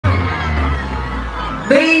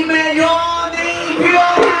Nem melhor, nem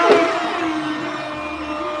pior.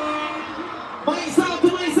 Mais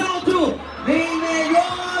alto, mais alto. Nem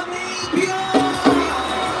melhor, nem pior.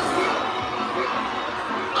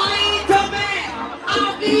 Aí também,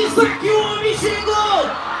 avisa que o homem chegou.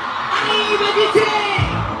 Aí, BDT.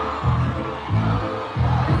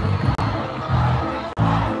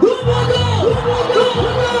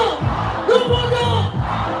 Não mudou.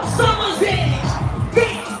 Somos eles.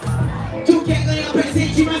 Tu quer ganhar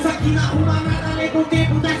presente, mas aqui na rua nada lembra o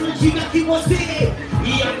tempo das antigas que você.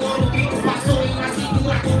 E agora o tempo passou e na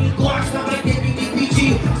cintura tu me encosta, vai ter que me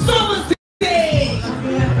pedir. Somos eles.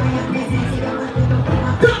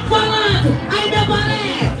 Tô falando, aí meu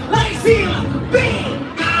balé, lá em cima, vem.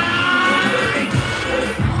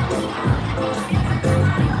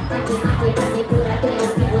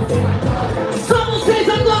 Somos eles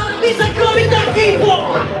agora, me sacou daqui,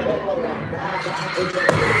 porra.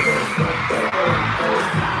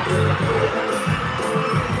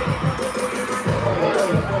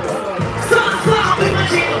 Só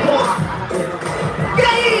imagina, porra. E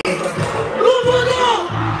aí? Não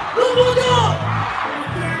mudou.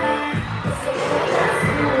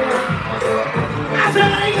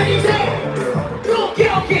 Acelera aí, DJ.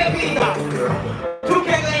 O que, vida? Tu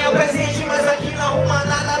quer ganhar presente, mas aqui não arruma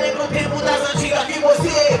nada. Lembra o tempo das antigas que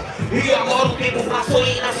você. E agora o tempo passou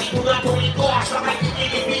e na cintura tu encosta, vai ter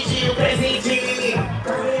que me pedir um presente.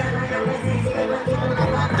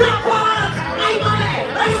 Tá falando, aí mané,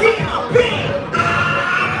 lá em cima, vem.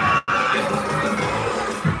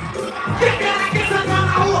 Quem cara que essa tá na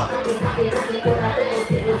rua?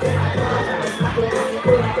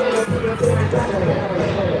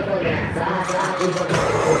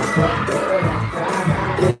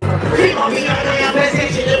 Que novinha ganha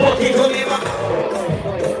presente depois que tu leva.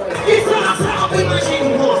 Que só imagina,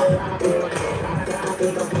 porra.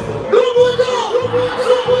 Não mudou.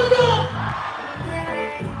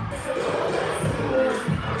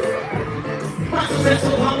 Mas sucesso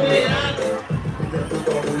pra mulherada.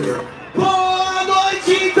 Boa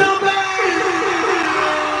noite também.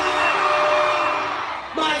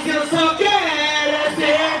 Mas eu só quero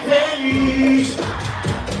ser feliz.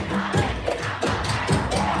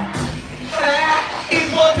 E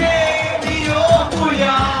poder me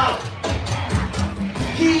orgulhar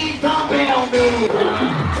que também é o meu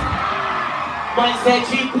lugar. Mais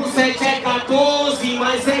 7 com 7 é 14,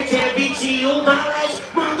 mais 7 é 21 da leste.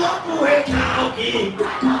 Mandou pro recalque.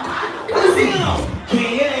 Assim, ó,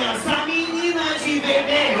 quem é essa menina de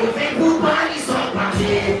vermelho? Vem pro baile só pra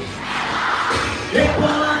ver.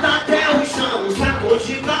 Rebolando até o chão, sacou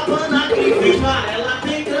de cabana que fica. Ela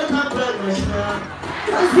tem grana pra gastar.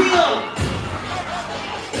 Assim, ó.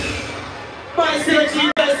 Mas se eu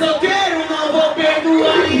tiver solteiro, não vou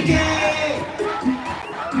perdoar ninguém.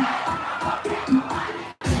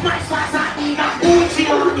 Mas faz amiga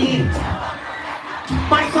Putiane.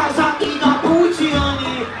 Mas faz amiga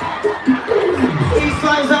Putiane. E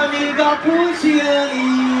faz amiga Putiane.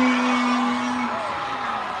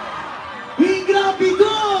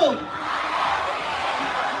 Engravidou.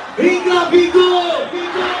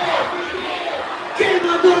 Quem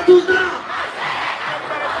mandou tu dar?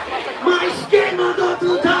 Mas quem mandou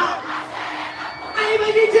tu dar? Aí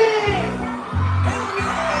vai DJ!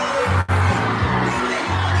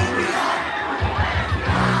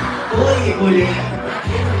 Oi, mulher!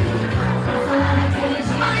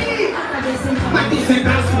 Aí! Mas tu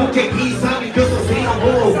sentasse porque quis, sabe que eu sou sem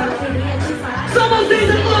amor. Só vocês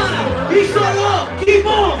agora! Estourou! Que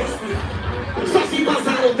bom! Só se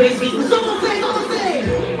passaram 3 minutos. Só vocês!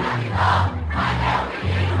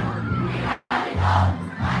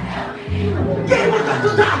 Quem mandou tu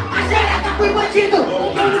dar? A xereca foi bandido!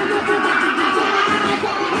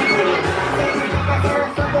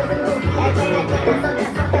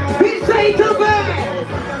 Isso aí também!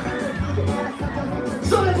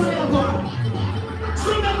 Só meu balé agora!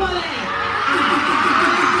 Só meu balé!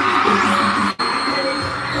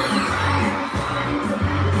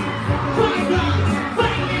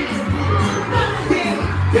 Vai!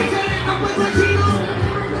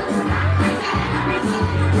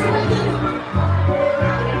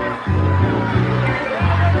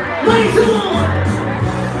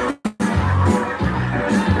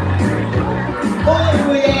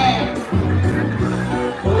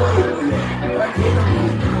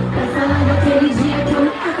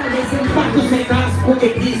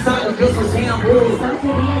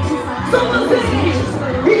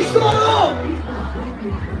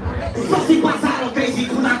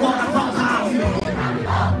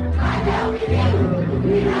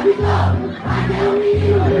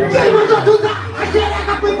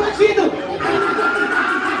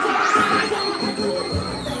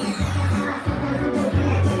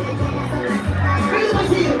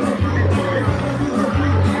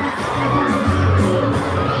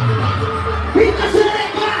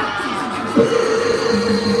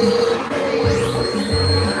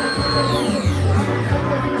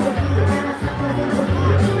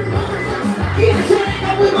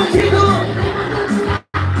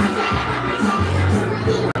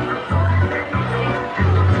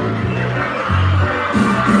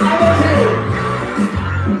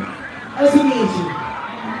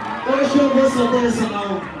 soltando essa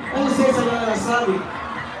não. Eu não sei se a galera sabe.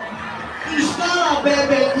 Escala,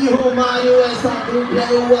 Bebê e Romário, essa dupla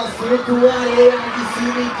é o assunto, areia de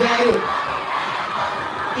cemitério.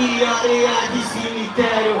 E areia de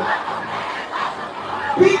cemitério.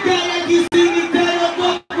 Picanha de cemitério, eu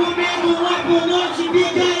tô comendo lá por noite.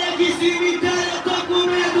 Picanha de cemitério, eu tô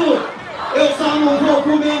comendo. Eu só não vou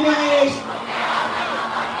comer minha ex.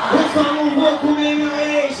 Eu só não vou comer minha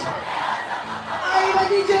ex. Aí vai,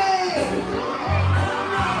 DJ!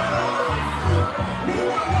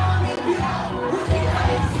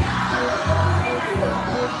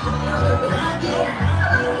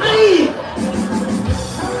 Aí!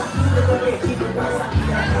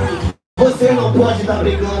 Você não pode estar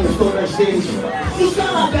brigando sobre as três.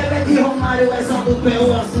 Escala, Bebê de Romário, essa dupla é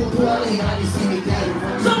o assunto, areia de cemitério.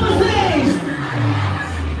 Só vocês!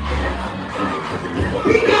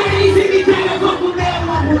 Picareta de cemitério, eu vou comer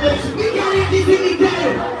uma mulher. Picareta de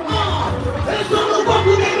cemitério, eu só não vou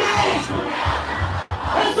comer mais.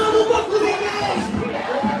 Eu só não vou comer mais.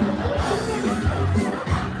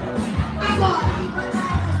 Agora,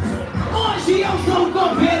 hoje eu sou o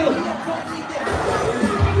coveiro.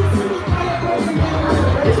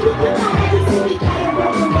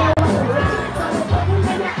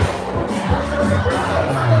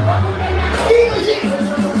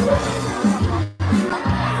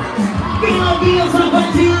 Quem novinha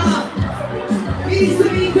safadinha, isso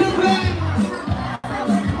aí também.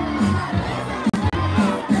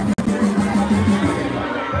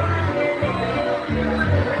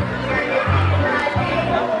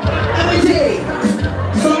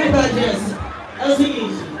 Só verdade essa. É o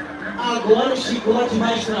seguinte, agora o chicote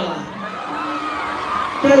vai estralar.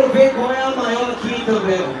 Quero ver qual é a maior aqui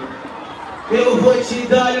também. Eu vou te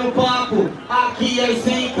dar um papo, aqui é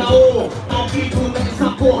sem caô. Ao vivo nessa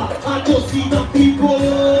porra, a torcida ficou.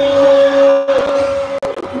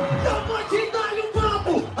 Eu vou te dar um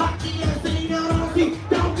papo, aqui é sem neurose.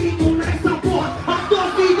 Ao vivo nessa porra, a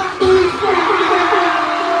torcida ficou.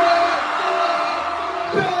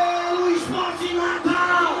 Pelo esporte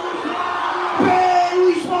Natal, pelo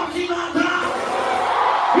esporte Natal.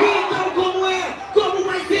 Então como é, como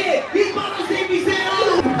vai ser, e para ser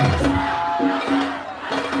miserável.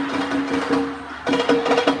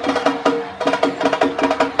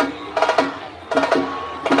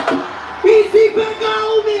 E se pegar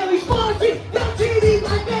o meu esporte, meu time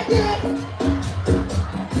vai perder.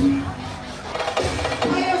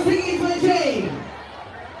 Aí é o seguinte, DJ,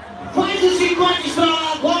 faz o chicote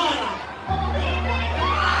estralar agora.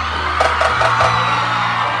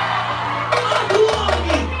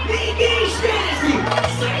 Ninguém esquece!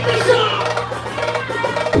 Sai do chão!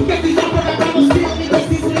 Quer fizer pra você, eu me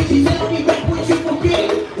preciso nem dizer, eu me pergunte por quê.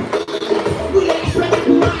 Mulher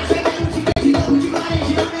espetacular, chega no te pede, não te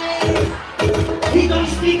marejamei. Então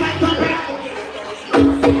explica aí também.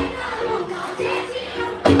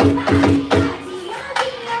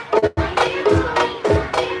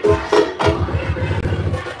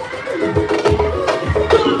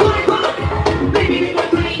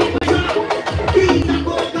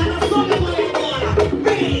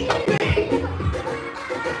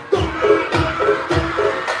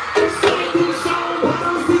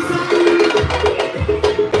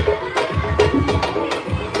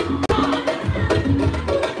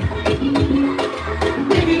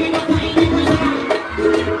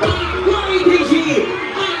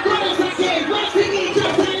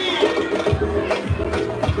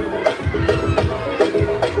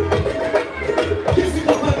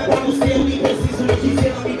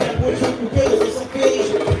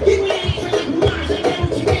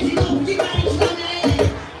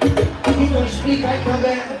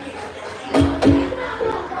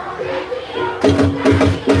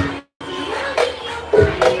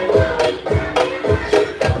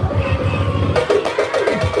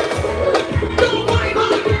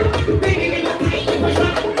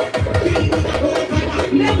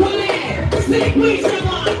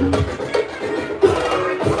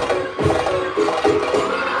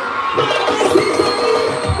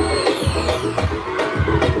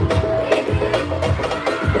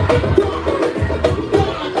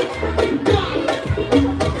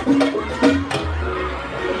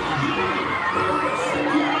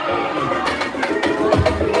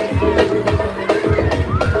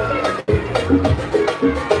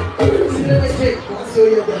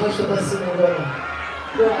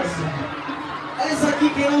 Essa aqui,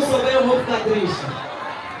 quem não souber, eu vou ficar triste.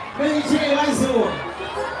 Vem, DJ, mais uma.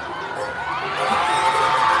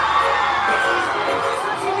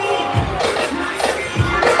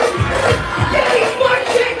 Quem pode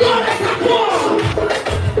chegar nessa porra?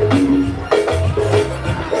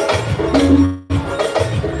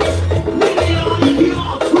 Número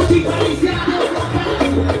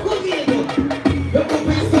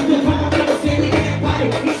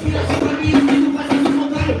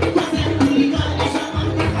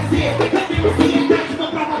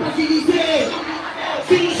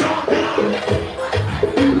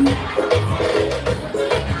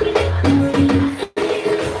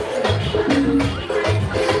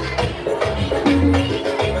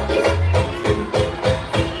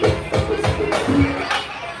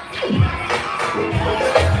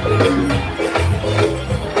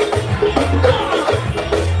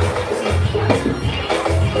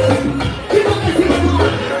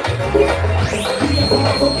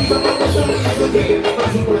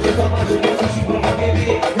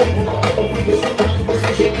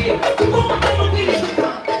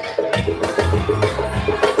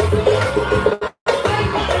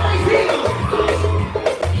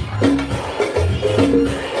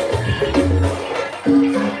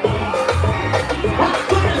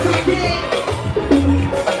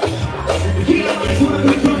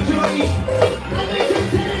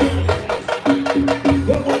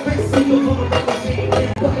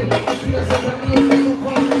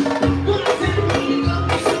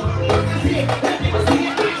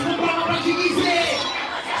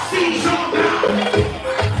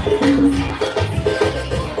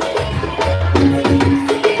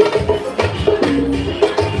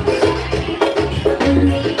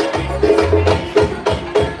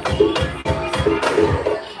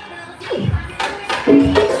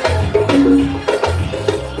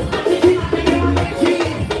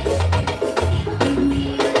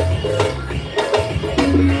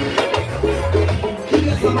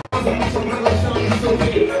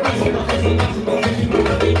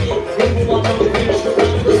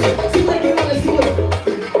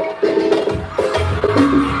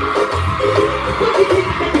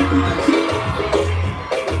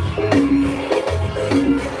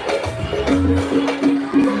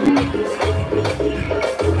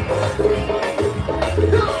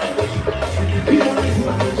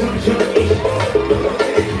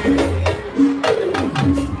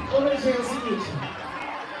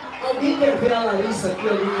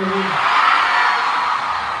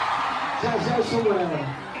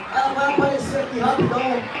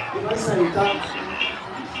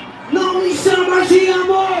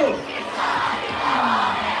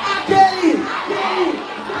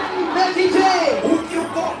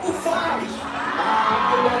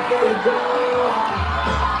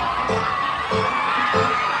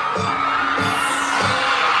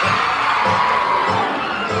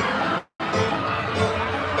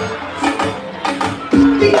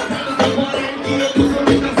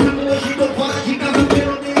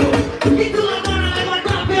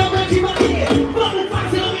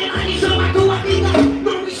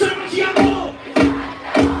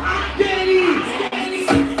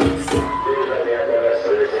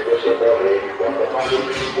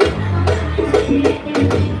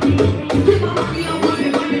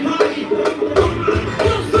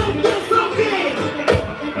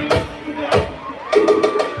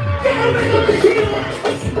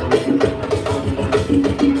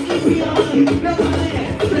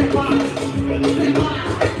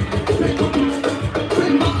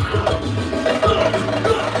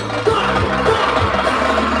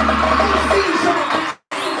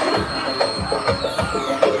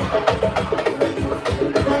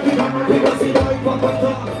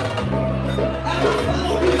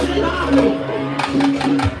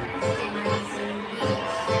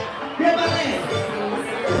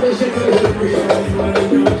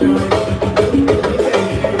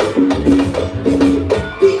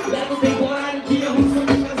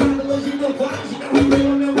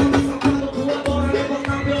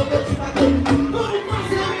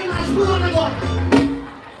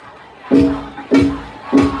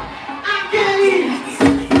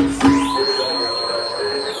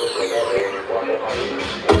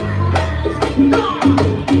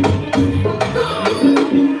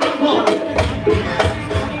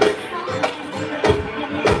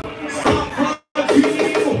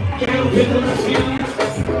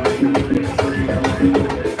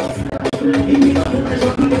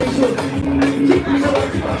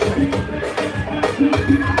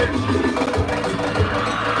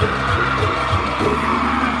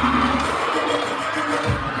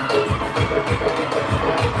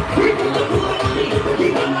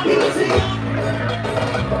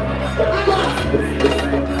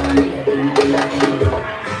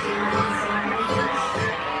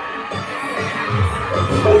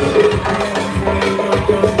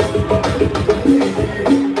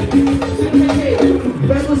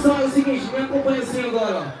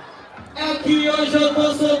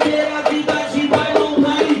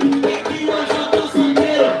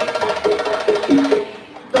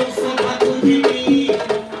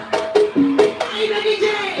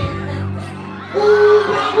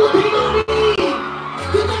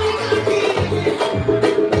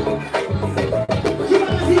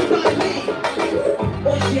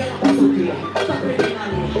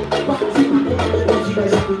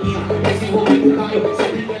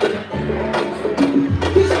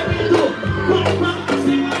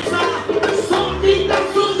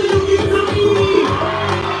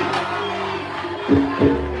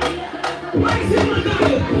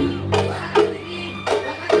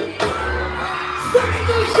Sai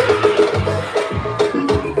do chão!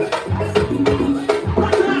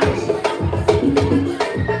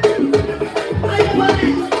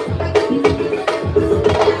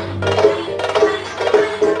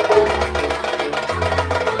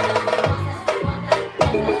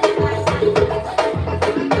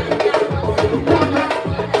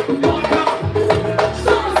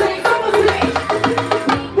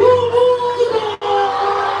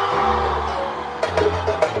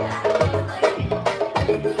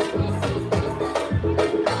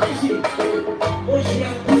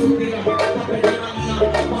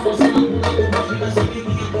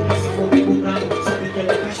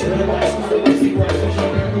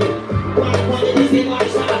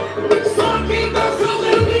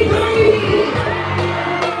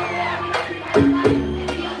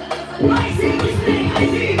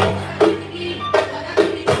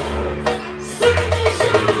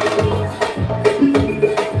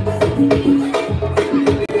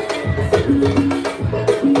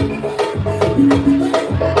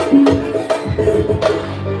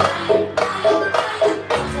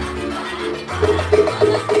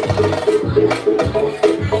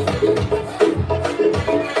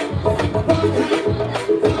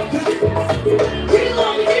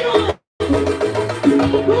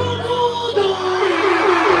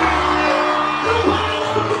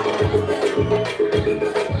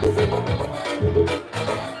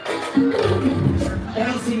 É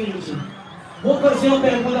o seguinte, vou fazer uma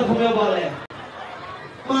pergunta pro meu balé.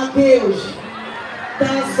 Matheus, tá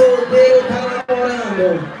solteiro ou tá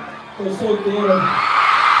namorando? Tô solteiro.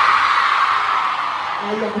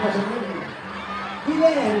 Aí a conversa comigo.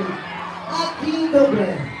 Guilherme, aqui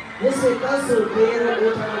também. Você tá solteiro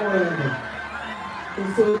ou tá namorando? Tô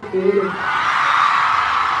solteiro.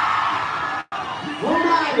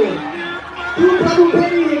 Romário, tu tá no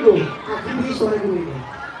perigo. Aqui bicho, olha comigo.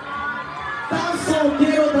 Tá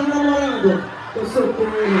solteiro ou tá namorando? Tô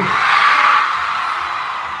solteiro.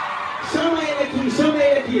 Chama ele aqui, chama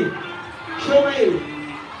ele aqui. Chama ele.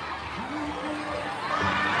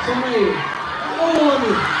 Chama ele. Ô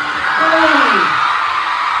homem, ô homem.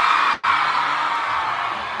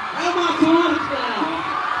 É uma conta.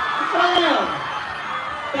 Olha,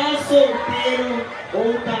 tá solteiro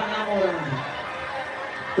ou tá namorando?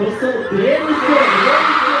 Tô solteiro,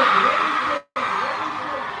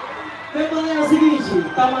 meu mano, é o seguinte,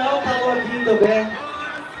 tá maior calor aqui em Dobé.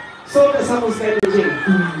 Solta essa música aí, gente.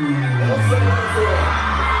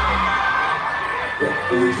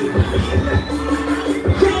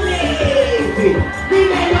 Neiff, me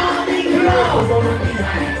melhor microfone.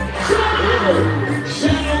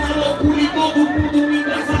 Chama na loucura e todo mundo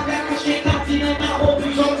engraçado. Chega tirando a roupa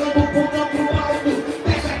e jogando ponta pro alto.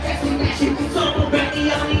 Deixa que se mexe, só não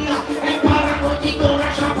perde a linha. É para a noite toda,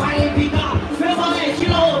 já vai evitar. Meu balé,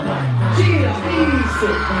 tira outra, tira isso.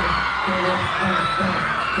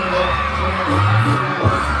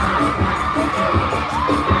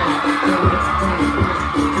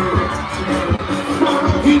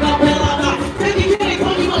 Não fica pelada, tem que querer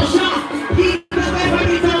pode manchar. E também vai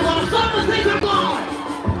gritar agora, só vocês agora.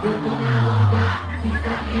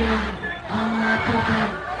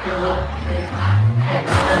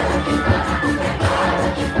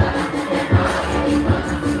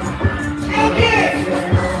 É o quê?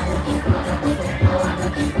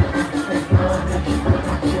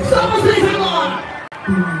 Só vocês agora.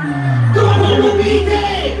 Todo mundo pinte.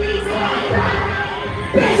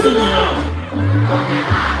 Pensa não.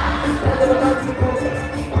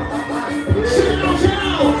 Geral,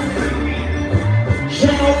 geral.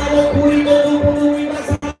 Geral na loucura e todo mundo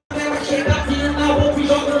engraçado. Ela chega aqui na roupa e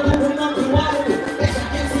jogando bunda pro alto. Deixa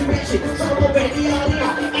que se mexe, só não perde a linha.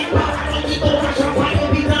 É para a noite toda, já vai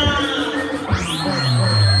evitar.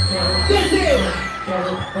 Desceu.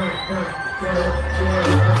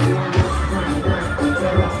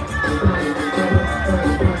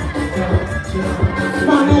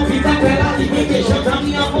 Mas não fica pelado e me deixando a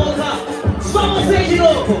minha boca. Só você de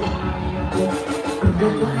novo.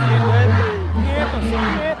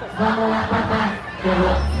 Vamos lá, papai.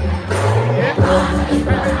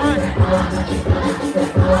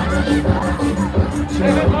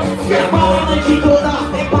 É pau a noite toda,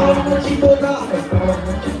 é pau a noite toda.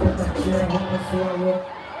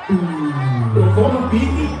 Eu vou no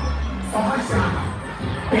pique, só baixar.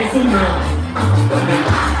 Penso não.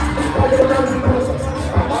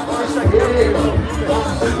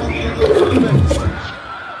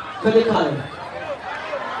 Cadê Caio?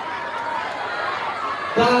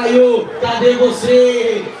 Caio, cadê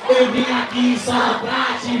você? Eu vim aqui só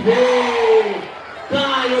pra te ver.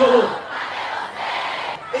 Caio,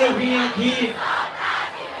 eu vim aqui.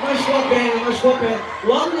 Machucou a perna, machucou a perna.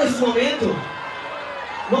 Logo nesse momento,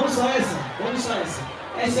 vamos só essa, vamos só essa.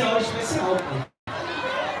 Essa é a hora especial, pô.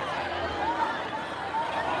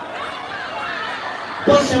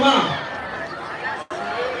 Posso chamar?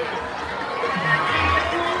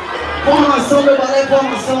 Formação, meu balé,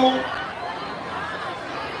 formação.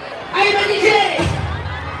 Aí, meu DJ!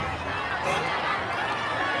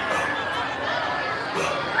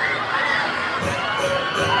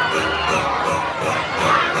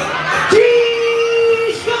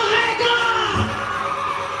 Descarrega!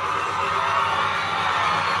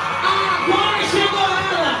 Agora chegou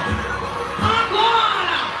ela!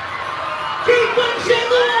 Agora! Quem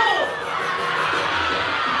chegou?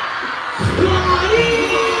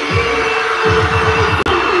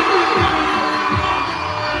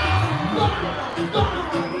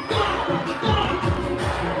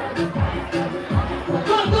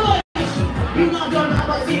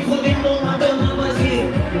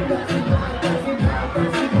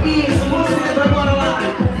 Isso, você vai embora lá.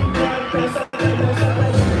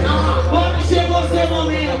 Agora chegou seu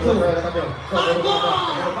momento. Agora!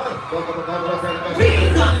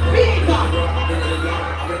 Fica, fica!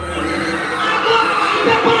 Agora vai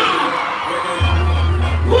preparar!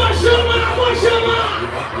 Vou chamar, vou chamar!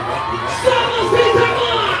 Só vocês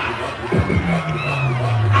agora!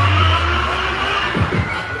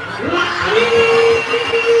 Larica!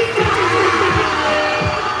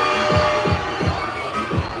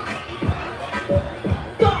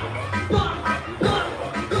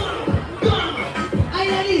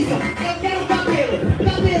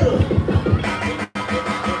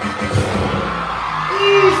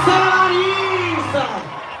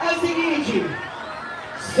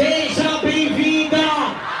 Seja bem-vinda!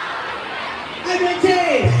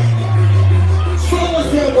 Aguentei! Só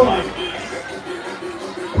você agora!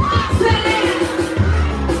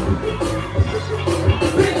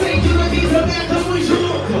 Prefeitura de Ibrahim, tamo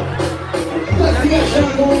junto! Tá se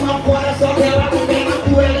achando uma fora, só que ela não tem na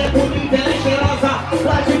tua, ela é bonita, ela é cheirosa.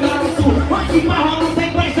 Lá de Garançu, onde marrom não tem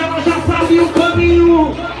pressa, ela já sabe o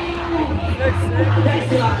caminho!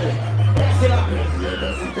 Desce lá! Desce lá!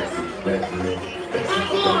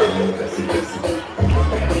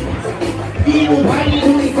 E o baile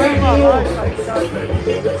do inferno.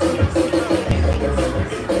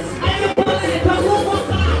 Aí meu planeta, vamos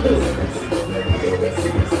voltado.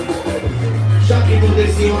 Já que tu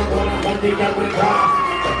desceu agora, vai ter que aguentar.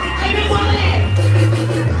 Aí meu planeta,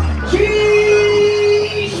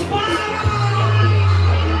 dispara.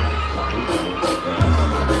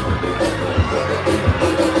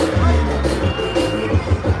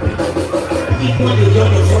 E quando eu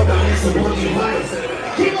jogo, eu só careço bom demais.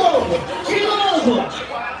 De novo, de novo.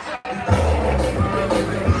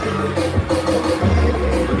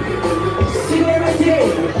 Segura aqui.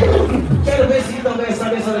 Quero ver se também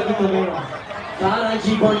sabe essa daqui também, ó. Cara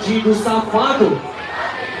de bandido safado.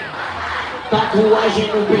 Tatuagem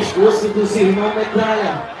no pescoço dos irmãos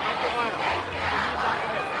metralha.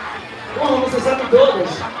 Porra, você sabe todas.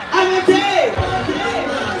 Aumentei!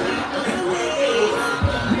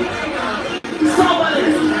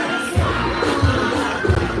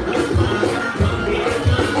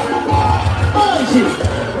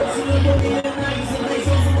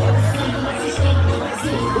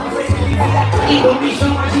 E o bicho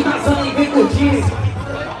uma agitação e vem curtir.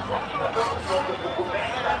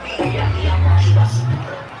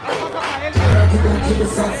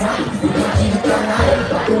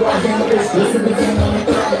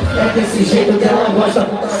 É desse jeito que ela gosta.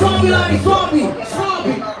 Sobe lá e sobe,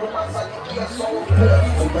 sobe.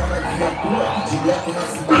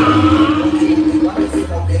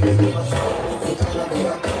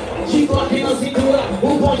 De toque na cintura, o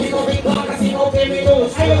bonde não vem toca, se não terminou,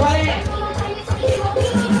 seu vai.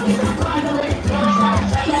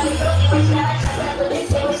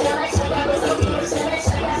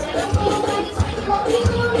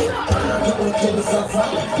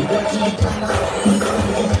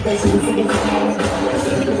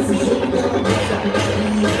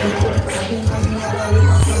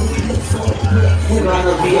 Lá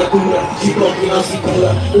na viatura, de toque na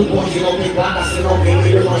cintura, o bonde não tem placa, se não vem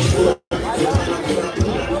ele não escura.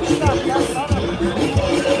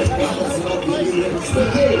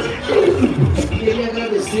 Queria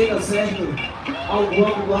agradecer, tá certo, ao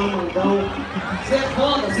bloco do Armandão. Você é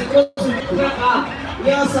foda, você trouxe muito pra cá. E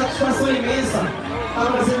é uma satisfação imensa estar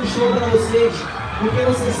fazendo show pra vocês, porque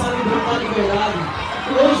vocês sabem cantar de verdade.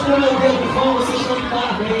 Hoje, como eu devo fã, vocês estão de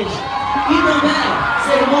parabéns. E também,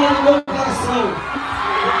 vocês moram no meu coração.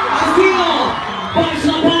 Aqui, ó, bate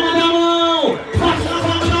na palma da mão, bate na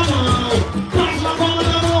palma da mão, bate na palma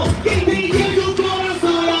da mão. Quem tem dedo no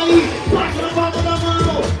coração, e aí, bate na palma da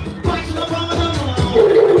mão, bate na palma da mão,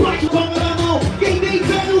 bate na palma da mão. Quem tem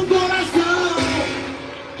fé no coração,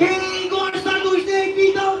 quem gosta dos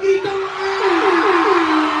Neiff, dá um grito.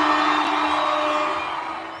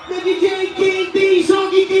 Meu DJ, quem tem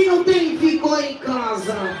joga e quem não tem, ficou em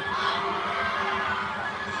casa.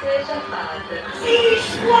 Seja fada.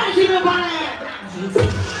 Explode, meu balé!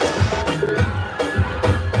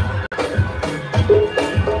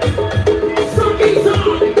 Só quem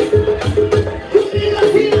sabe! Comigo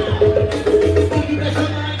assim!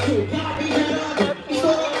 Impressionante! Ela vem gerando!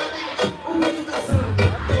 Estourou na net! O vídeo dançando!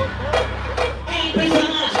 É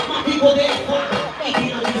impressionante! Mas quem poder é foda! É quem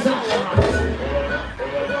não desacha!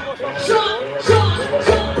 Shot! Shot!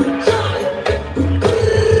 Shot! Shot!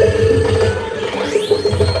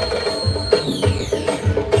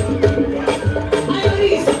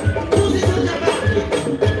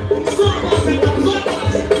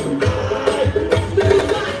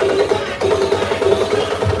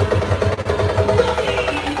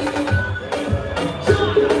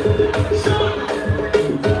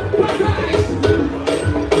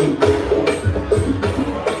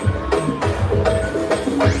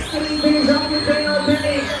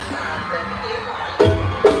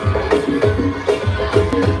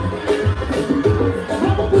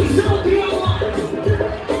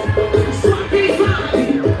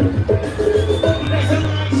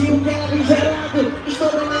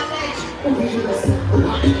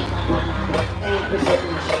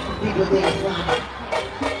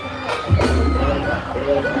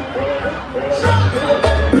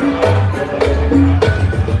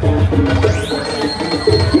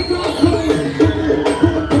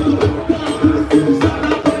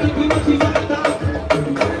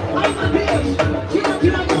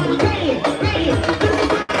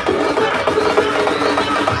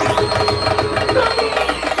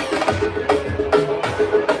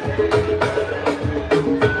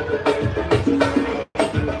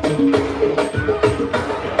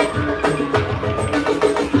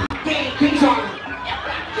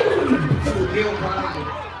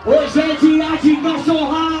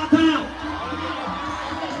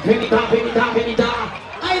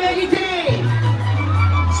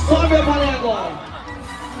 Sobe, eu falei agora.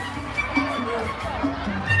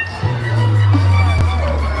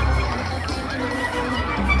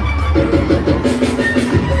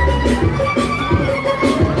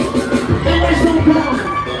 Elas estão bravas.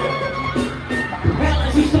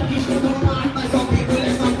 Elas estão discutindo mais, mas ao vivo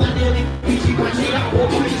essa panela e pedir pra tirar a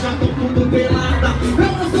roupa e já estão tudo pelada.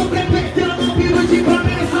 Elas estão prefeitando ao vivo de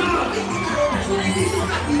promessa.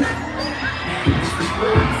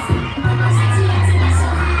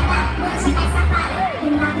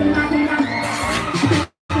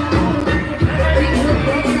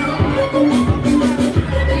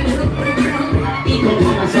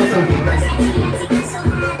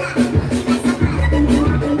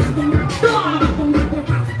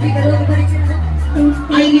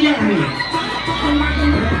 Aí, Guilherme.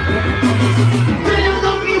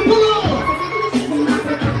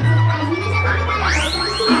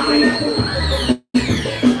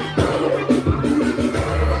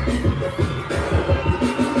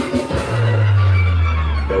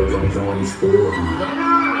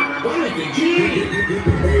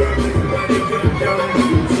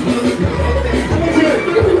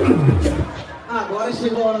 Agora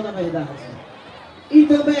chegou a hora da verdade. E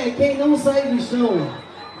também, quem não sair do chão,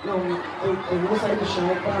 não, eu vou sair do chão,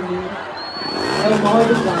 pra mim, é o mal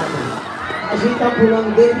educado. A gente tá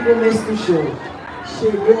pulando desde o começo do show.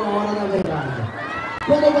 Chegou a hora da verdade.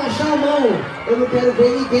 Quando eu baixar a mão, eu não quero ver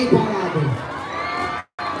ninguém parado.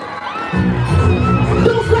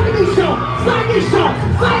 Então sai do chão, sai do chão,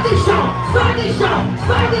 sai do chão, sai do chão,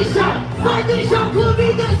 sai do chão, sai do chão, clube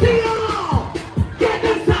do Senhor. Quer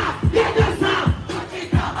dançar, quer dançar, o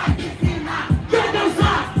Tigrão vai te ensinar. Quer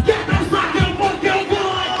dançar, que eu vou te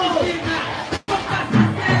ensinar. Vou passar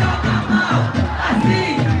céu na mão,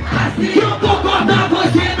 assim, assim. Eu vou cortar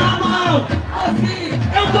você na mão, assim.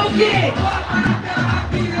 Eu vou o quê? Vou parar pela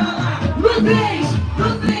viola. No 3, no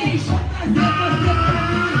 3. Vou trazer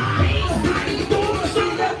você pra mim.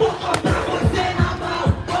 Eu vou cortar você na mão.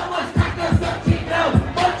 Vou mostrar que eu sou Tigrão.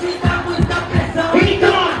 Vou te dar muita pressão.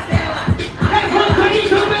 Então, levanta aí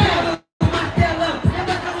também. Martelão,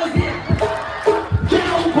 levanta a mãozinha. Quer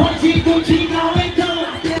o bonde do Tigrão, então?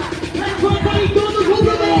 Levanta aí todo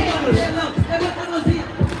mundo mesmo. Levanta a mãozinha.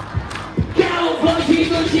 Quer o bonde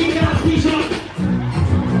do Tigrão, se joga.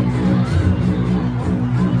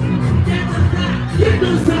 Quer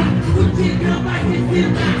dançar, o Tigrão vai te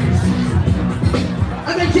ensinar.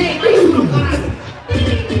 Aguentei, mais um, caralho.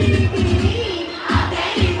 Até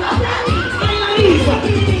igual pra mim. Aí, Larissa,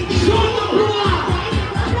 joga pro ar.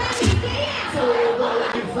 Sou eu, bola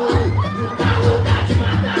de fogo, nunca vontade de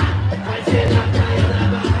matar. Vai ser na praia da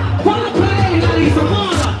barra. Fala pra ele, Larissa,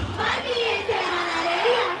 bora. Vai me enterrar na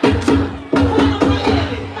areia. Fala pra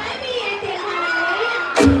ele. Vai me enterrar na areia.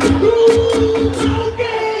 O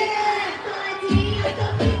quê? Todinha, tô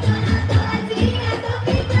ficando todinha, tô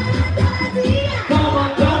ficando todinha. Calma,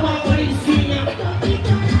 calma, Larissinha. Tô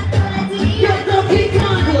ficando todinha. Eu tô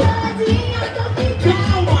ficando todinha, tô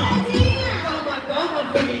ficando todinha. Calma, calma,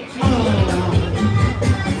 bonitinha.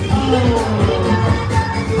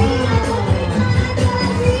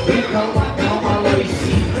 Calma, calma,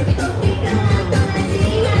 Larissinha. Tô ficando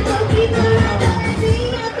todinha, tô ficando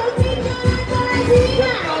todinha, tô ficando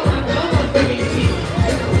todinha. Calma, calma, bonitinha.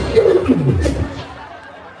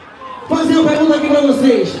 Fazer uma pergunta aqui pra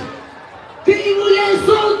vocês. Tem mulher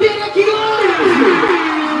solteira aqui hoje?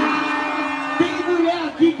 Tem mulher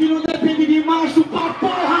aqui que não depende de macho pra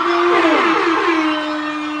porra nenhuma?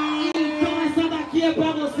 Então essa daqui é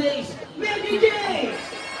pra vocês. Meu DJ!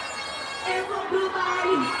 Eu vou pro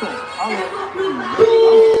baile, eu vou pro baile. Tu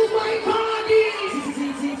vai pode!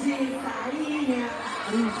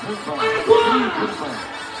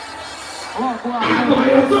 Agora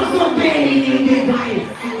eu tô solteiro e ninguém vai.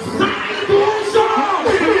 Sai do chão!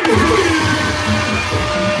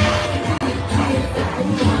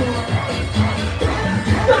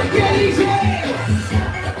 Daquele jeito!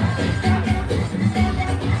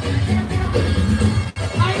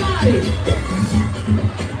 Ai, Mari!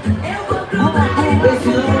 Eu vou pro baile.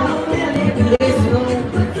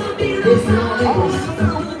 Esse não,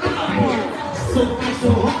 sou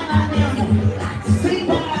cachorrona mesmo. Sem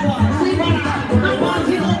parar, sem parar. Não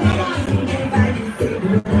pode não parar. Ninguém vai dizer.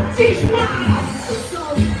 Dispara! Eu sou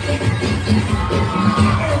o quê?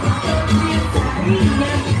 Eu vou de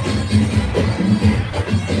sarinha.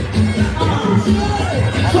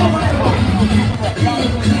 Só vai embora.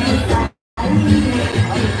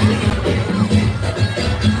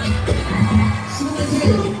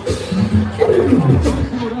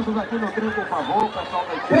 Seguranças aqui no trio, por favor, pessoal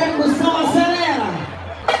da equipe. Percussão, acelera!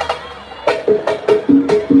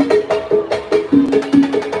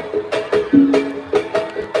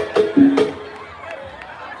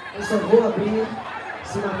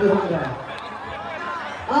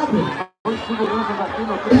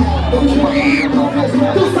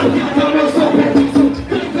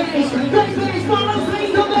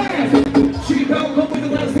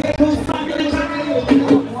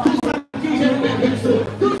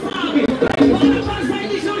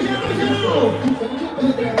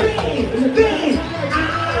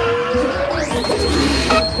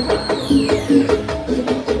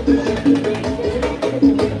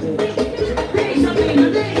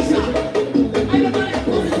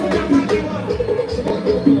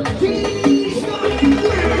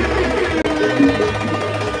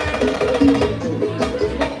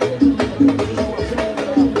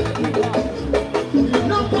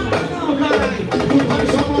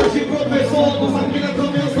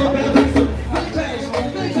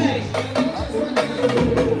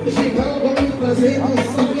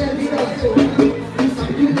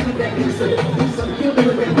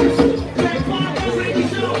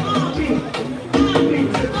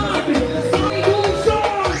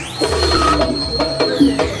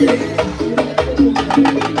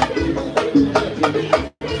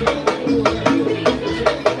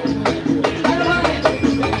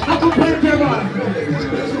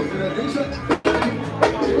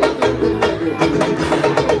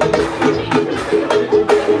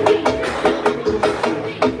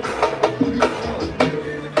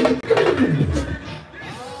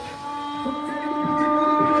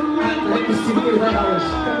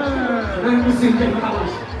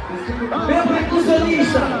 Meu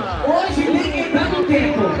percussionista, hoje ninguém tá no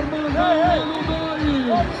tempo.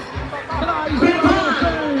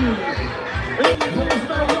 Prepara!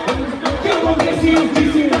 Que eu não preciso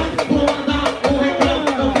ensinar. Vou andar, vou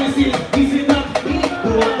reclamar, não preciso ensinar.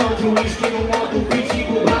 Do lado de um uísque no modo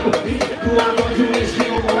pitico brabo. Do lado de um uísque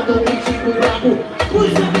no modo pitico brabo.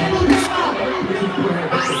 Puxa pelo canal.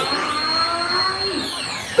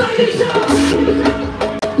 Sai de chão!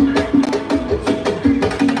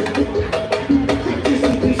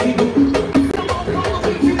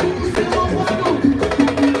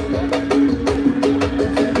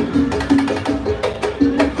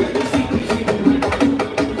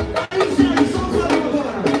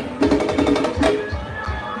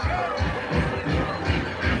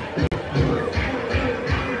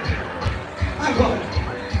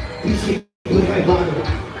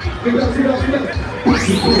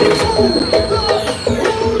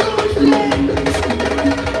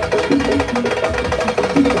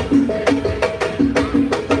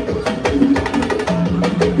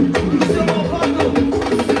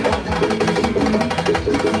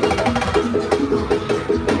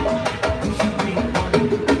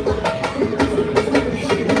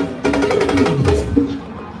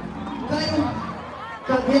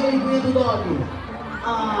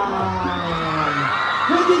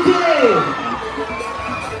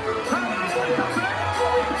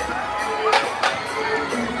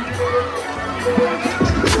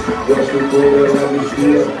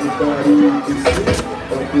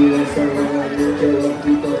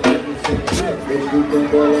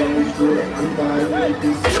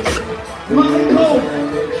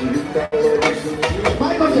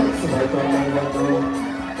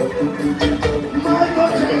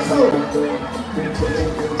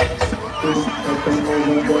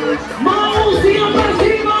 Mãozinha pra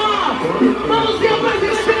cima! Mãozinha pra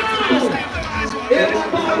cima! Eu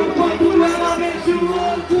adoro quando ela mexe o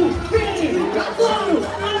louco! Vem, adoro,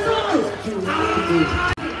 adoro!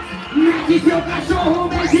 Mete seu cachorro,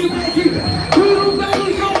 mete, mete! Tudo pelo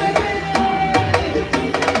chão, bebê!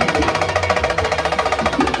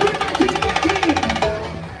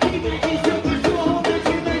 Mete seu cachorro,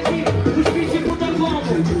 mete, mete! Os pitbull da como?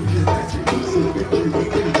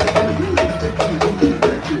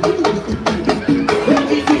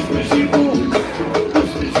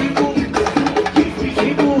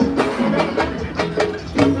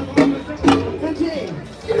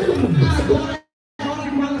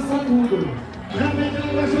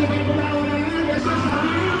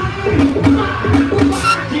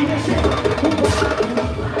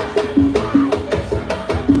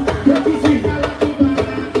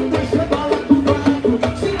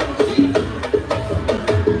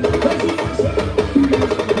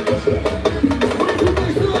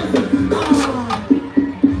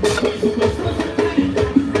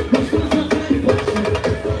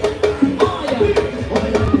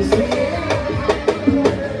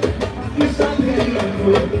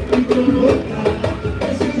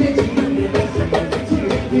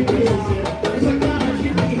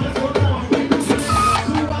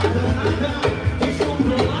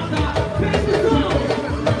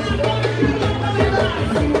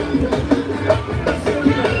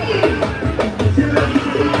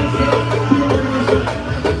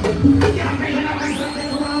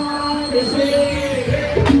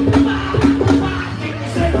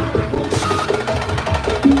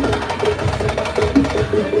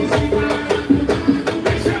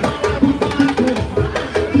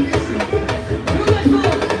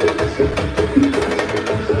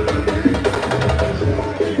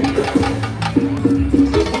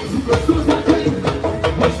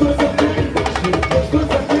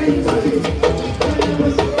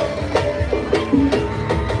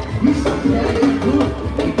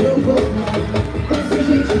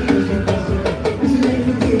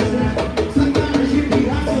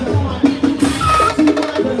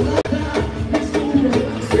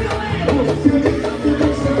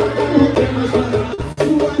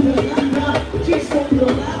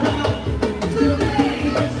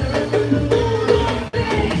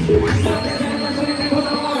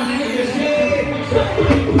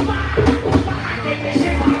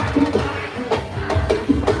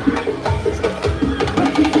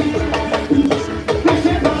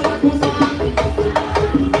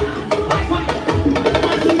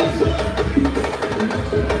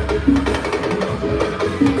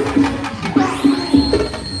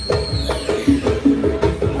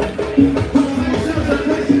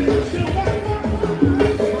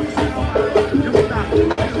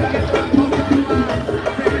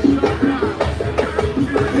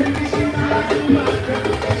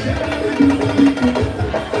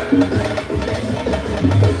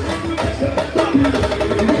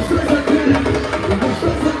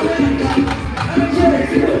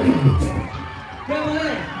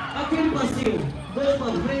 Galera, aquele passinho. 2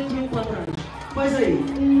 pra frente e 1 pra trás. Faz aí.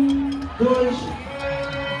 1, 2.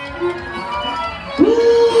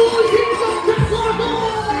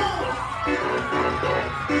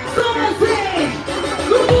 Só vocês!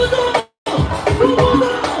 No mundo! No mundo!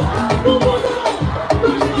 No mundo!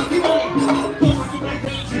 Dois aqui pra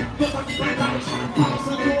frente, 2 aqui pra trás.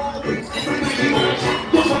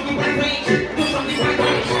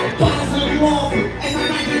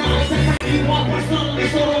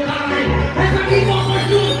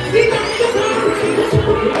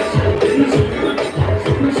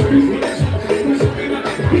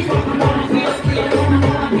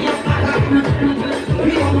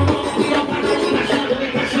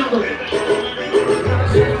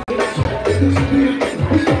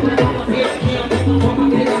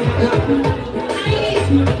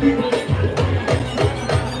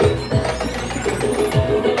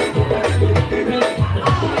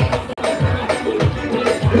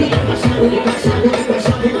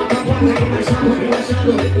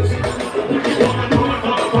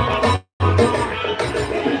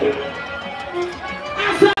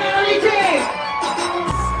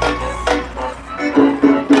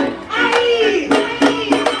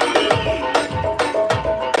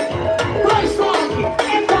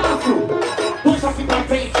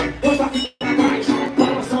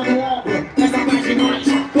 Balançando o ombro, essa tá demais.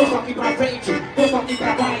 2 aqui pra frente, 2 aqui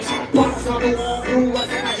pra trás. Balançando o ombro,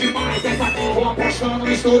 essa tá demais. Essa aqui vou apostando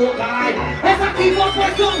no choro, caralho. Essa aqui vou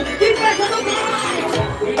apostando e tá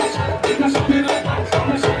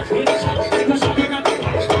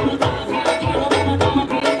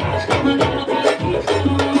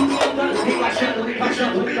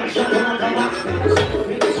muito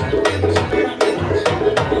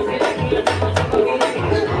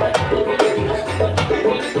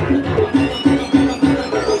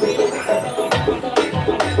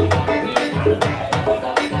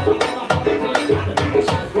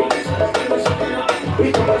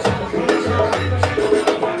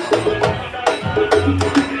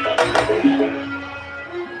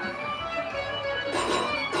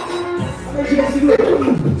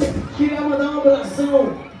Queria mandar um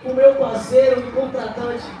abração pro meu parceiro e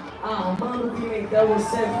contratante Armandão,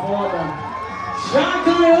 você é foda. Já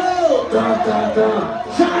ganhou! Já ganhou!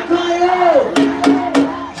 Já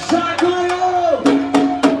ganhou!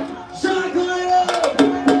 Já ganhou!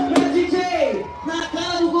 Meu DJ, na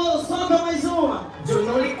cara do gol, solta mais uma. Eu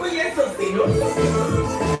não lhe conheço, senhor.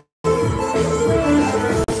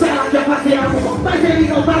 Será que é fazer algo? Mas ele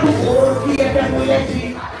não tá no couro, que é minha mulher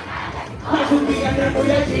de... Mas o que é minha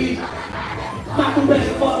mulher de... Mata um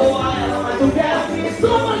beijo pra boa ela, mas não quero assim.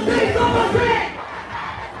 Só você!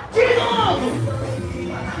 De novo!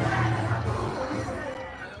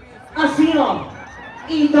 Assim, ó.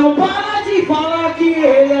 Então para de falar que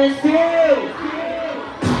ele é seu.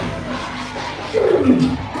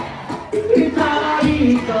 E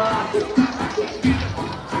talarica.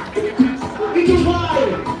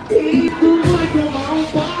 E tu vai tomar um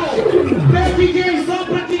pau. Meu DJ só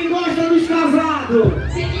pra quem gosta dos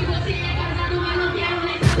casados. Sei que você é casado, mas não quero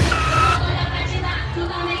nem saber. Olha pra te dar, tu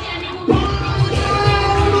também quer me comer.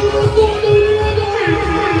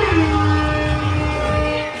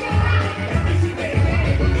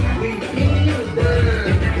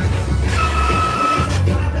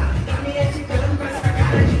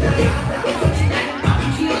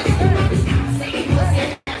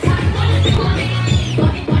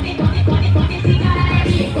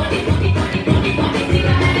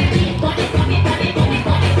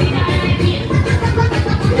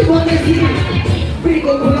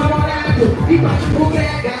 Brigou com o namorado e bate pro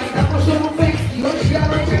brega. Ainda postou no Face que hoje a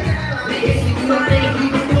noite é dela. Esse que não tem que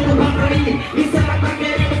não tudo vai pra mim. E se ela tá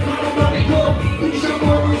querendo, fala o nome do. Me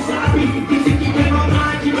chamou, não sabe. Disse que tem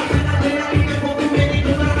maldade. Mas verdadeira amiga, vou comer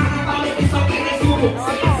dentro da garrafa. E só quem resumo.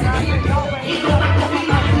 Então tá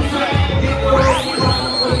combinado. Isso é depois.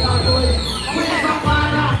 Mulher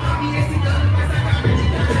safada. Me excitando com essa cara de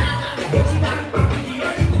danada. Vou te dar um papo de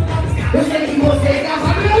hoje. Eu sei que você é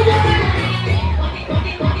casado, meu Deus.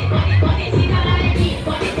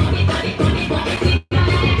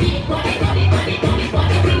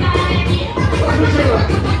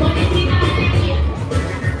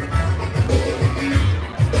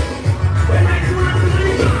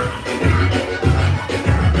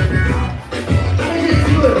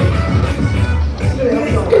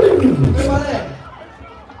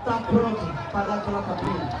 Tá pronto para dar aquela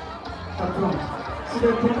capinha? Tá pronto. Se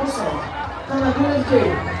der promoção. Tá na grande DJ.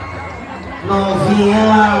 Novinha.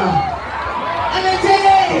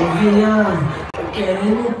 Novinha.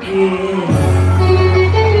 Querendo o quê?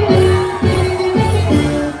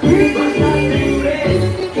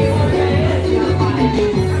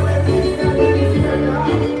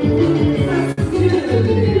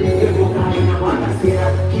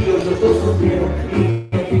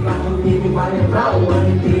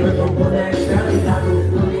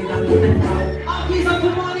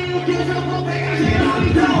 que hoje eu vou pegar geral,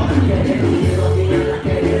 então.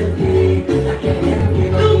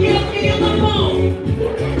 Não quero que eu não vou.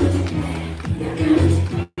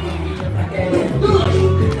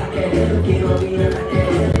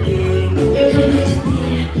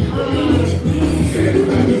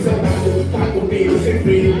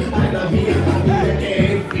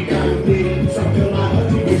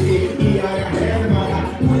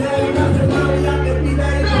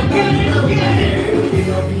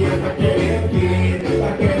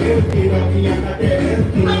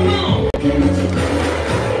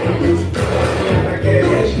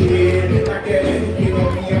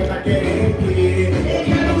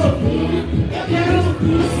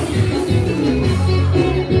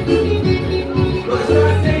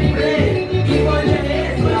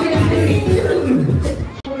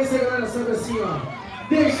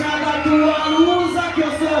 Deixa da tua lusa que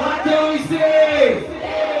eu sou ratão e sei.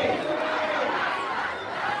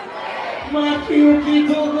 Marquinho que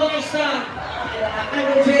tu gosta. Ai,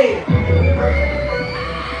 meu jeito.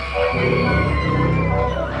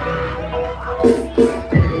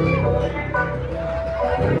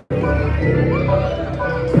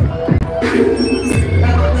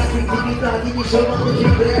 Ela tá com intimidade me chamando de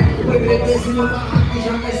bré. Foi preso no barraco e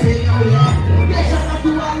já vai ser minha mulher. Deixa da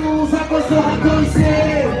tua lusa que eu sou ratão e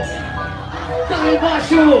sei. Tá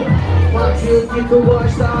embaixo. Marquinho que tu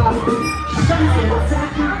gosta.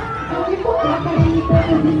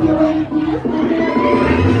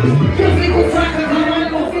 Eu fico fraca,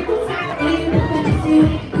 caralho. Eu fico fraca.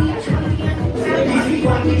 Eu fico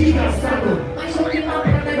aqui desgraçado. Mas eu que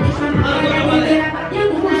maltrata de chamar. Agora vai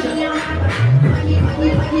batendo na minha raba.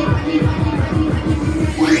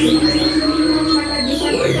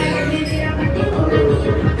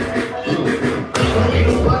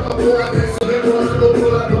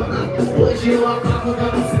 Hoje eu acabo da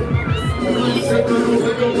você.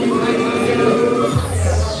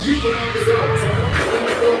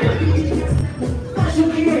 Acho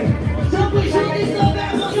que já puxou de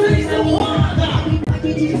souber, vocês são roda.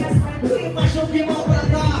 Achou que mal pra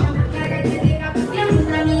dar.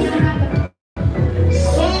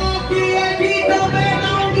 Só que aqui também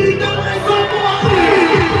não grita, mas só morre.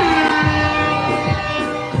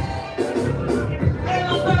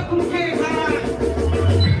 Ela tá com quem, caralho?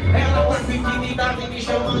 Ela tá com intimidade me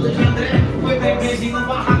chamando de André. Foi bebês no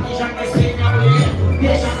barraco e já quer ser minha mulher.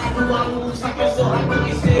 Deixa na tua luz, que eu sou rapaz e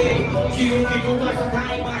sei. Que o que tu gosta tá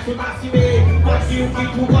embaixo da cime. Mas que o que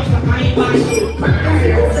tu gosta tá embaixo.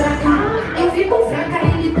 Eu fico fraca,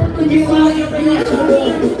 ele todo de sonho.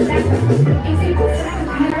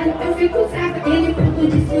 Eu fico fraca, ele todo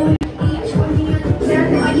de sonho. E as colinhas do céu.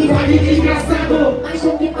 Pode desgraçado. Mas o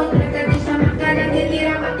que maltrata deixa marcada,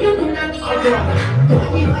 delira batendo na minha raba.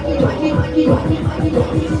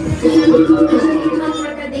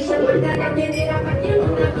 Maltrata deixa marcada, delira batendo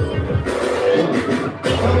na minha raba.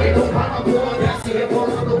 Também não fala boa, desce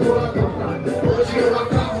rebolando boa tonta. Hoje eu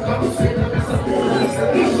acabo com a buceta nessa porra.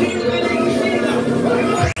 Cristina, Cristina.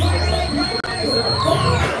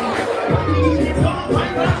 Vai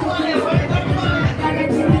pra fora, vai pra fora.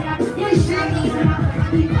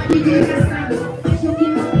 Desgraçado, mas o que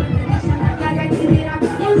maltrata deixa marcada, delira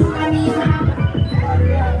batendo na minha raba.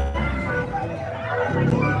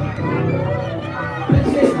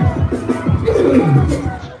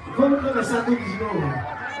 Vamos começar tudo de novo.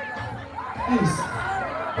 Isso.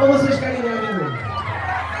 Ou vocês querem ganhar de novo?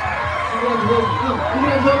 Um grande jogo? Não, um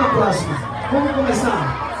grande jogo na próxima. Vamos começar.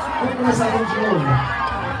 Vamos começar tudo de novo.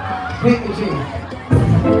 Vem, gente.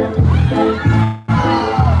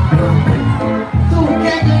 Tu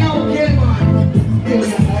quer ganhar o quê, mano? Eu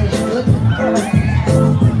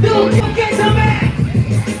já Tu quer também?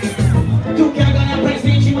 Tu quer ganhar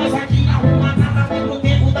presente, mas aqui na rua nada tem pro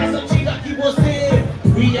tempo das antigas que você.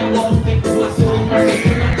 E agora o tempo passou, mas você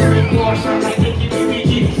não também gosta, vai ter que me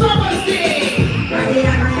pedir. Só você! Vai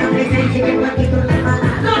ganhar presente, vem pra que tu vai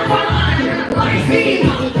falar. Não fala, lá em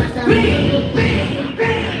cima! Vem, vem,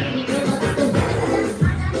 vem!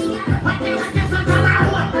 Aquela que essa tá na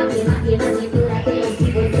rua! Aqui na cintura tem o que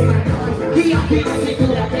você matou. E aqui na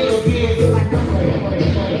cintura tem o que?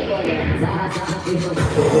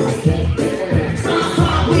 Só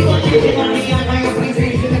fui bandido na minha ganha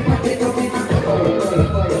presente, depois tem problema.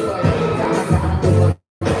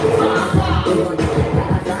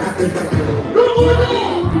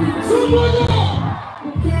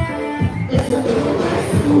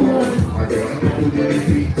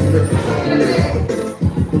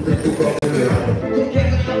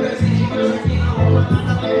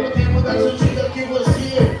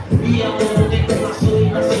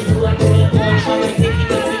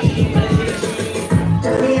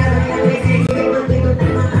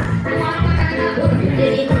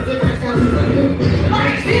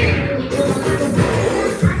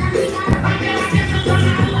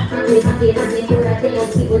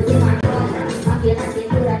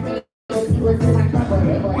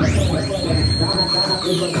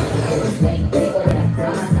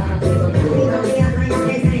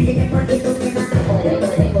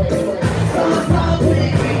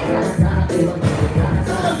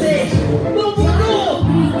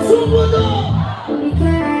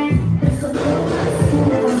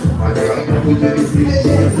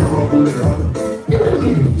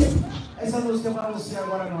 Essa música é pra você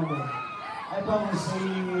agora, meu amor. É pra você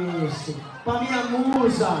isso. Pra minha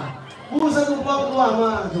musa. Musa do Bloco do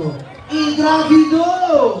Armando.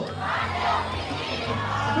 Engravidou!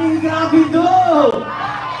 Engravidou!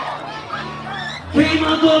 Quem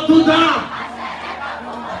mandou tu dar?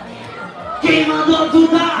 Quem mandou tu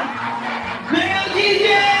dar? Meu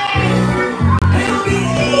DJ!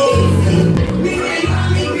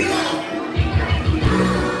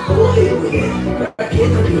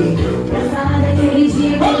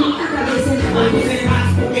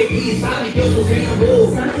 Sabe que eu sou sem amor.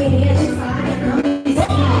 Só queria te falar que não me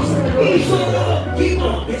E chorou, que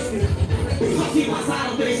bom. Só se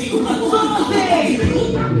passaram 3 segundos. Só vocês.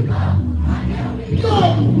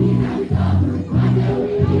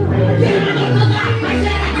 Quem mandou cantar? Mas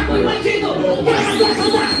era que foi bandido. Quem mandou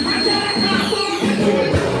cantar? Mas era que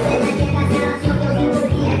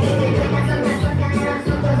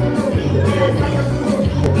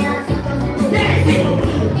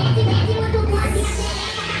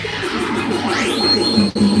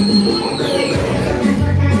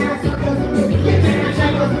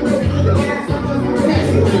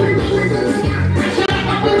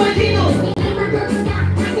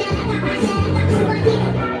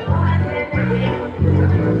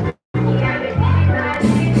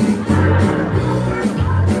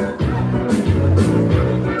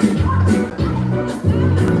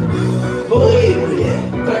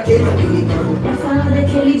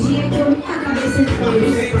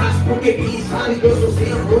porque quis, sabe que eu sou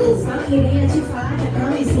sem amor. Só queria te falar que a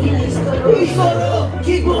camisinha estourou. Estourou,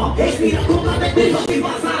 que bom, respira com a bebê. Só se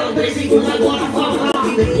passaram 3 segundos, agora fala.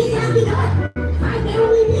 Vai ter um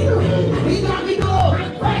menino. Engravidou,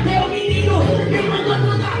 vai ter um menino. Quem mandou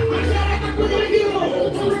mandar? A xereca quando ele virou.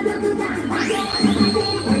 Quem mandou tu dar?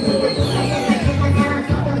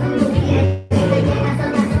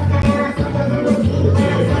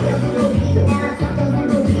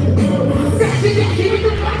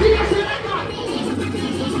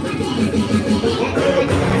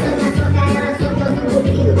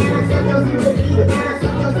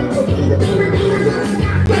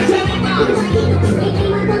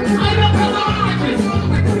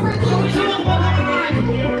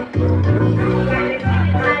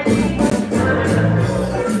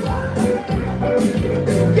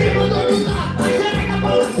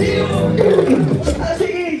 É o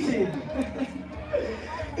seguinte.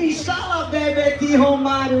 Instala bebê de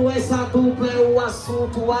Romário. Essa dupla é o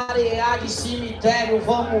assunto. Areia de cemitério.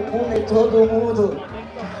 Vamos comer todo mundo.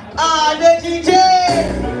 Ai, meu DJ!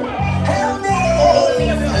 É o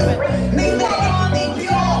Neiff, nem melhor nem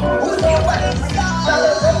pior, o diferencial.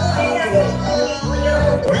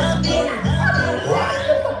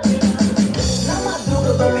 Na madruga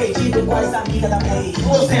eu tô perdido com as amigas da Neiff.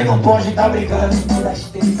 Você não pode estar brincando com das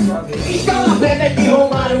sua vez. Escala bebê de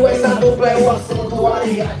Romário, essa dupla é o assunto.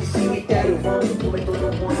 Areia de cemitério, vamos comer todo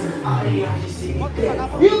mundo. Areia de cemitério.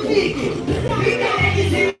 E o Vicky? Fica aí de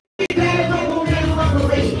cemitério, tô comendo uma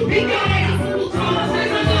vez. Fica aí!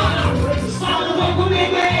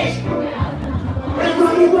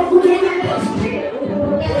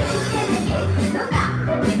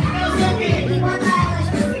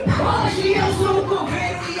 Hoje eu sou o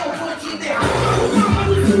coveiro e eu vou te derrubar.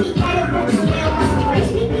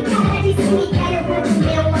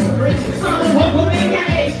 Só não vou comer minha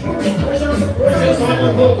ex. Eu só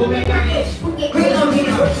não vou comer minha ex.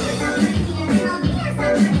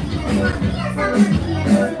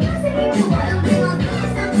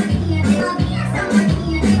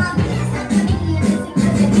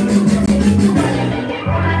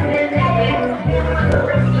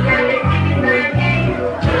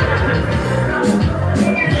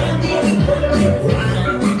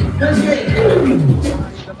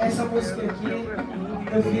 Essa música aqui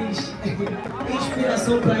eu fiz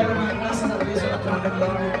inspiração pra ela, mas graças a Deus ela tá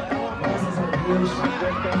comigo. Graças a Deus.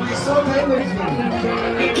 Mas solta aí, meu filho.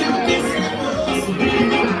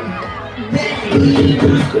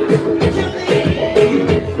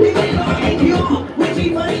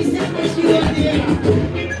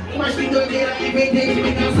 Mas que doideira que vem desde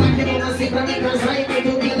me casar, que não nasci pra me casar e que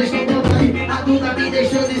tu me deixou voltar. A Duda me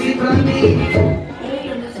deixou dizer pra mim.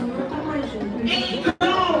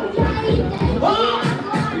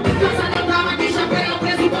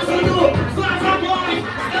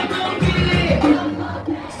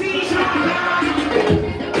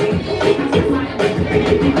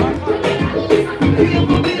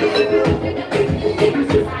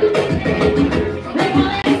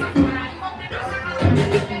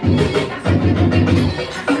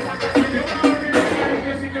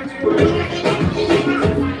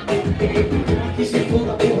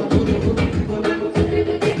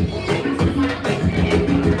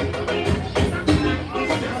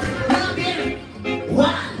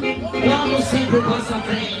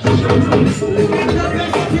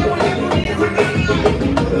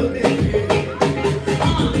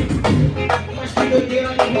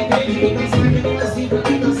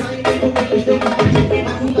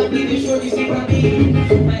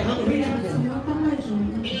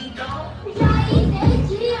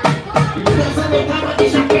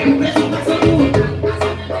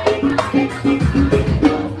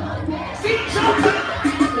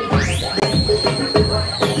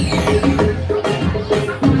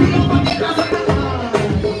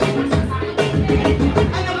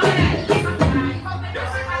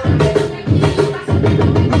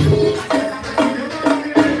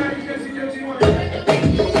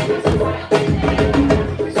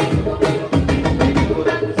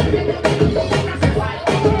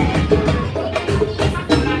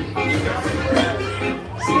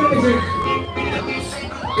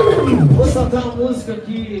 Vou soltar uma música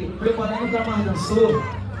que preparando pra mais dançou,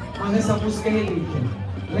 mas essa música é relíquia.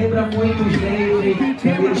 Lembra muito os Neiff,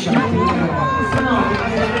 primeiro chatinho. Não, tem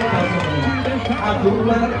mais também. A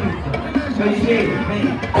dupla era pica. Meu DJ, vem.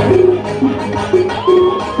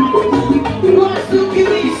 Gosto que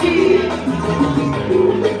me ensina,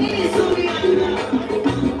 isso me ajuda.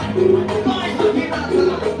 Gosto que nada.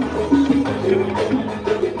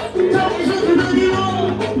 Tamo junto no limão.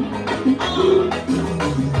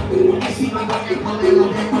 Em cima da minha panela,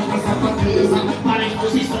 temos nossa cabeça. Várias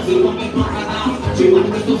posições e comigo no canal. De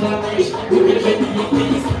marcos dos anéis, o meu jeito de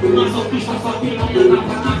pensa. Mas o que já só piranha dá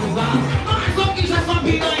pra acusar. Mas o que já só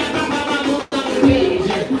piranha dá pra acusar.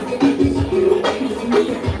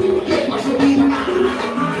 Quem gosta de jogar?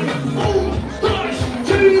 1, 2,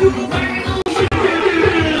 tiro o pé no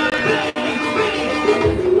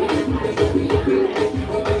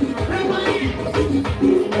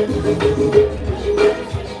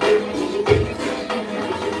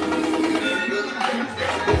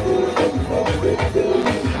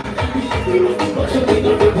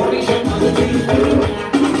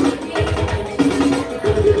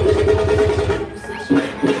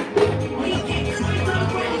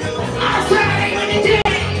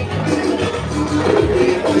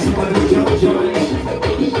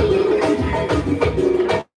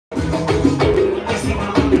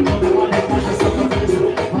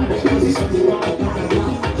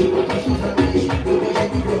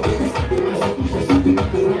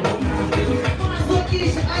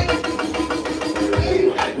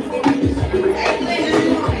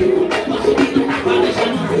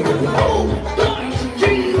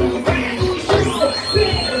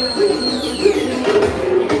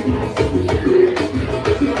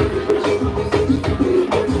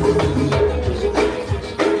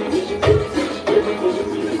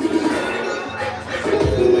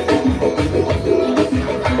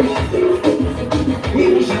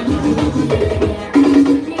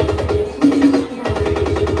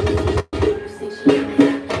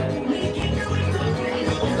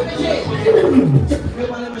Meu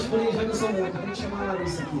balé masculino já dançou muito, tem que chamar a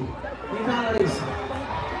Larissa aqui. Vem cá, Larissa.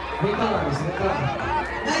 Vem cá, Larissa, vem cá.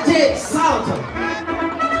 DJ, salta!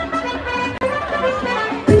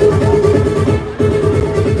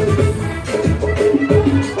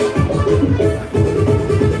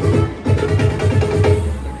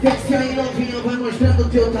 Desce aí, novinha, vai mostrando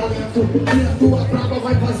teu talento. E a tua prova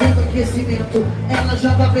vai fazendo aquecimento. Ela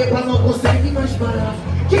já tá bêbada, não consegue mais parar.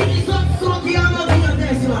 Que só que a novinha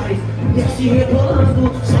desce mais. Desce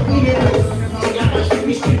rebolando, só que rebolando.